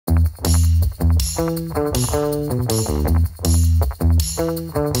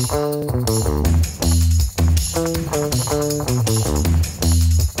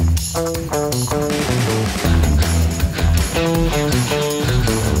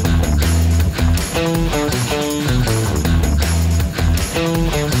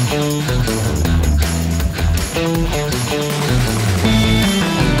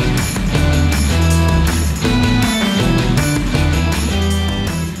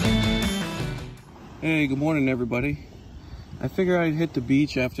Hey, good morning everybody. I figured I'd hit the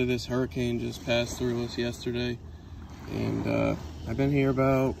beach after this hurricane just passed through us yesterday. And I've been here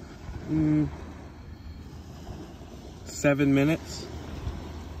about 7 minutes.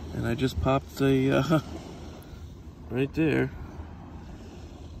 And I just popped the, right there,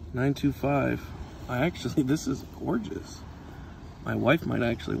 925. This is gorgeous. My wife might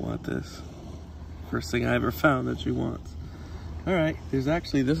actually want this. First thing I ever found that she wants. All right, this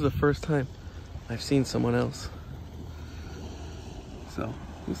is the first time I've seen someone else. So,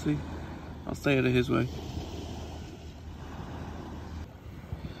 we'll see. I'll stay out of his way.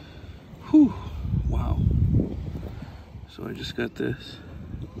 Whew, wow. So I just got this.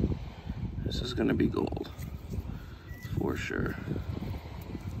 This is gonna be gold, for sure.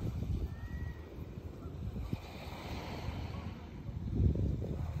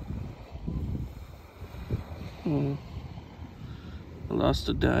 I lost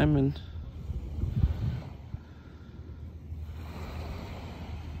a diamond.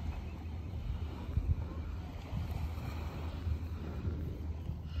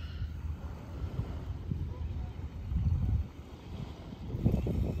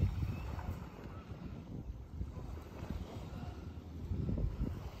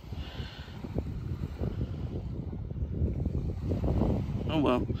 Oh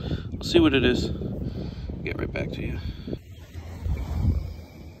well, I'll see what it is. Get right back to you.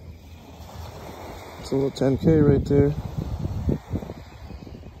 It's a little 10K right there.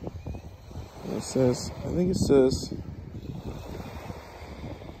 And it says, I think it says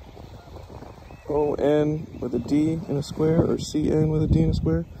ON with a D in a square, or CN with a D in a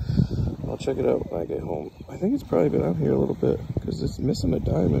square. I'll check it out when I get home. I think it's probably been out here a little bit because it's missing a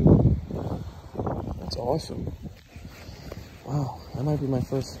diamond. That's awesome. Wow, that might be my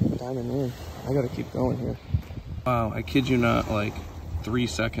first diamond ring. I gotta keep going here. Wow, I kid you not, like 3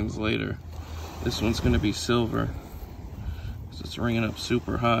 seconds later, this one's gonna be silver. So it's ringing up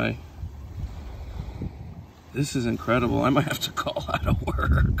super high. This is incredible. I might have to call out of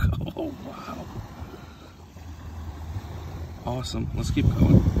work. Oh, wow. Awesome, let's keep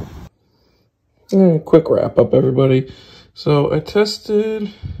going. All right, quick wrap up, everybody. So I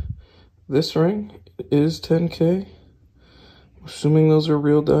tested this ring. It is 10K. Assuming those are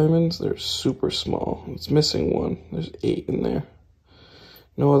real diamonds, they're super small. It's missing one. There's 8 in there.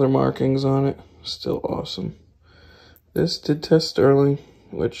 No other markings on it. Still awesome. This did test sterling,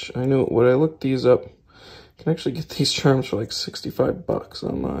 which I know when I looked these up, you can actually get these charms for like 65 bucks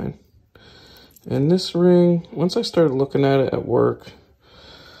online. And this ring, once I started looking at it at work,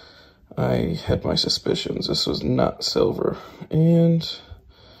 I had my suspicions. This was not silver. And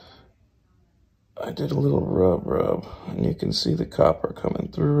I did a little rub, and you can see the copper coming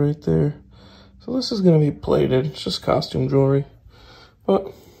through right there. So this is going to be plated. It's just costume jewelry,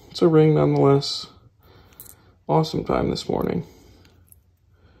 but it's a ring nonetheless. Awesome time this morning.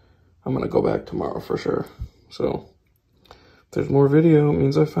 I'm going to go back tomorrow for sure. So if there's more video, it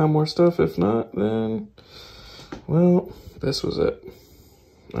means I found more stuff. If not, then, well, this was it.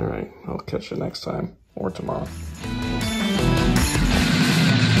 All right, I'll catch you next time or tomorrow.